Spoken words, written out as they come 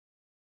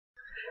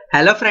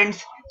Hello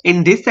friends,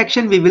 in this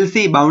section we will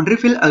see boundary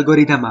fill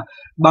algorithm.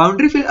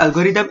 Boundary fill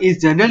algorithm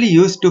is generally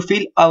used to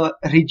fill a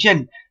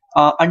region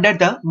under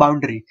the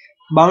boundary.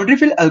 Boundary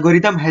fill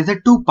algorithm has a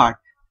two part.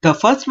 The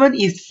first one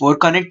is 4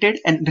 connected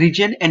and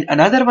region and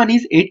another one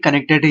is 8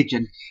 connected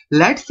region.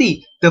 Let's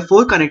see the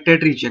 4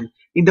 connected region.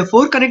 In the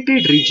 4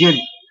 connected region,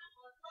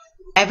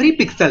 every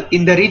pixel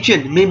in the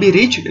region may be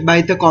reached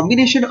by the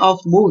combination of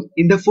moves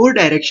in the 4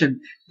 direction,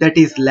 that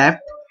is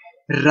left,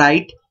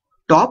 right,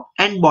 top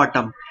and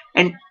bottom,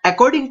 and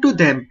according to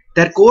them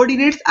their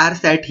coordinates are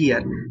set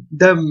here.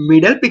 The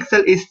middle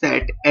pixel is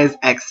set as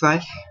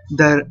xy,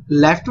 the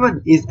left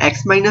one is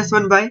x minus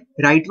 1y,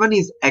 right one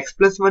is x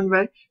plus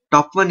 1y,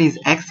 top one is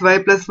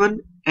xy plus 1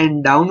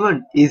 and down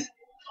one is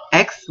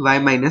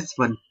xy minus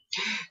 1.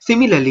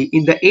 Similarly,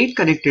 in the 8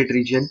 connected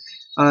region,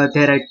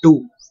 there are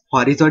 2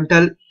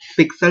 horizontal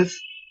pixels,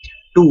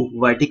 2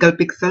 vertical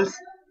pixels,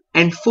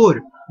 and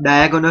 4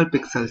 diagonal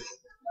pixels,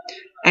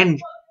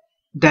 and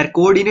their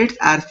coordinates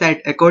are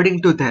set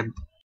according to them.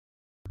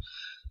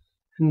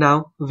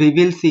 Now we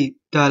will see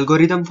the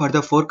algorithm for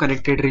the 4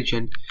 connected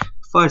region.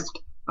 First,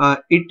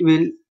 it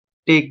will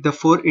take the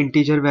 4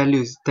 integer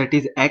values, that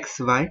is x,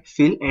 y,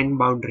 fill and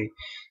boundary.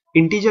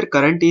 Integer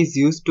current is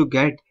used to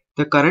get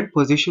the current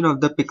position of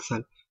the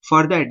pixel.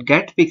 For that,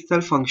 get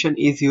pixel function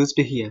is used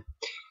here.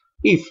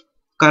 If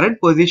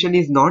current position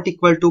is not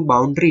equal to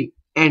boundary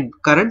and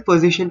current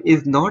position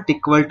is not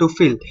equal to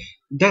fill,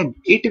 then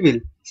it will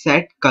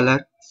set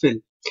color fill.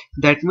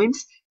 That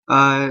means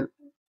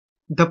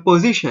the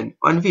position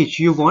on which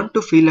you want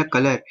to fill a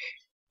color,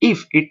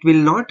 if it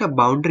will not a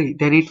boundary,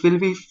 then it will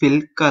be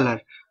fill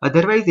color,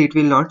 otherwise it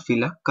will not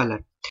fill a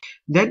color.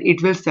 Then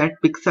it will set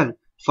pixel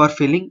for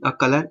filling a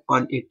color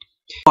on it.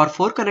 For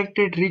 4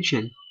 connected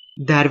region,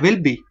 there will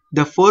be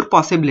the 4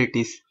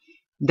 possibilities,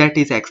 that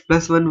is x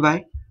plus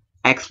 1y,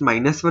 x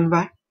minus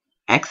 1y,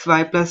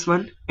 xy plus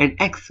 1 and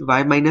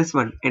xy minus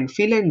 1, and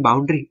fill and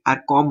boundary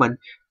are common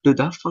to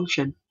the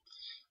function.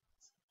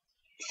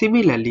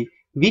 Similarly,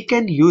 we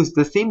can use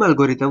the same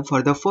algorithm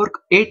for the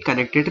 8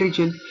 connected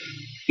region.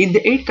 In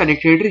the 8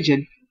 connected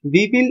region,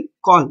 we will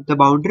call the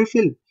boundary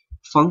fill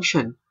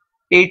function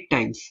 8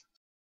 times.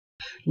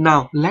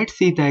 Now let's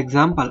see the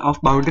example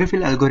of boundary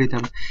fill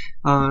algorithm.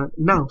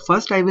 Now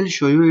first I will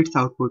show you its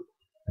output.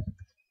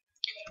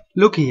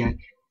 Look here.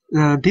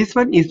 This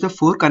one is the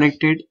 4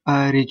 connected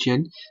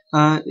region.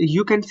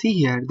 You can see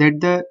here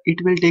that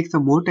it will take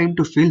some more time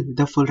to fill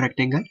the full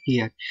rectangle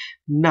here.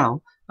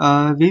 Now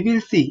we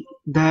will see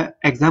the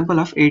example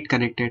of 8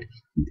 connected.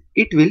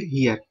 It will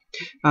here.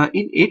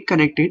 In 8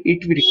 connected,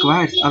 it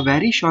requires a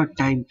very short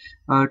time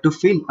to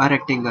fill a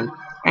rectangle,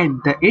 and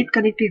the 8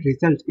 connected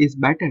result is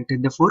better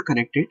than the 4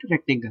 connected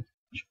rectangle.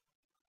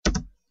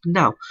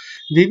 Now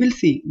we will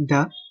see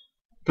the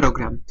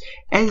program.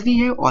 As we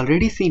have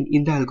already seen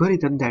in the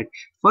algorithm, that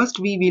first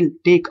we will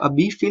take a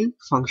bfill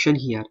function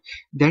here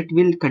that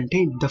will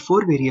contain the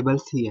 4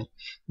 variables here.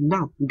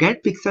 Now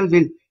get pixel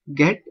will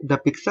get the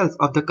pixels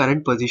of the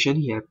current position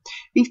here.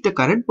 If the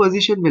current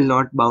position will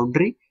not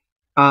boundary,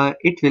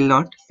 it will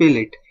not fill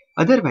it.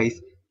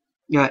 Otherwise,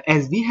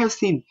 as we have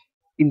seen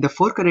in the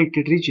 4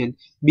 connected region,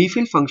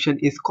 bfill function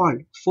is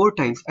called 4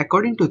 times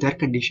according to their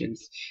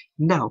conditions.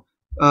 Now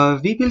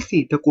we will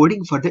see the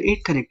coding for the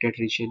 8 connected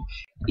region.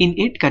 In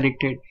 8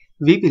 connected,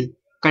 we will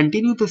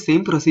continue the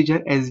same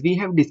procedure as we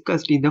have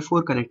discussed in the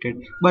 4 connected,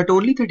 but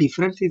only the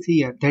difference is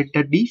here that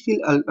the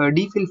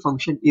dfill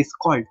function is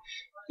called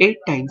 8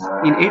 times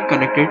in 8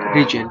 connected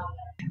region.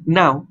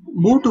 Now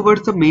move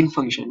towards the main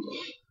function.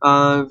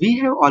 We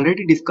have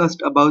already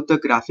discussed about the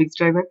graphics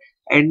driver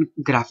and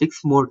graphics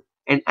mode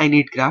and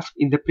initgraph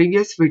in the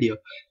previous video.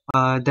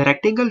 The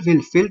rectangle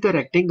will fill the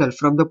rectangle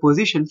from the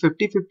position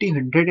 50, 50,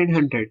 100 and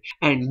 100,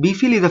 and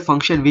bfill is a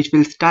function which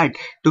will start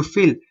to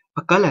fill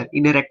a color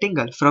in a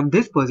rectangle from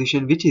this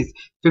position, which is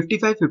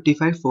 55,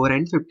 55, 4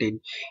 and 15.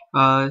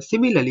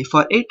 Similarly,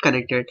 for 8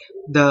 connected,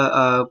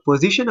 the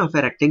position of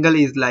a rectangle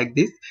is like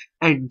this,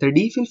 and the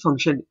dfill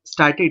function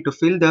started to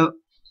fill the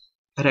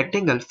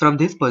rectangle from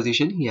this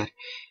position here.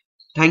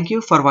 Thank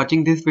you for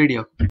watching this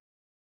video.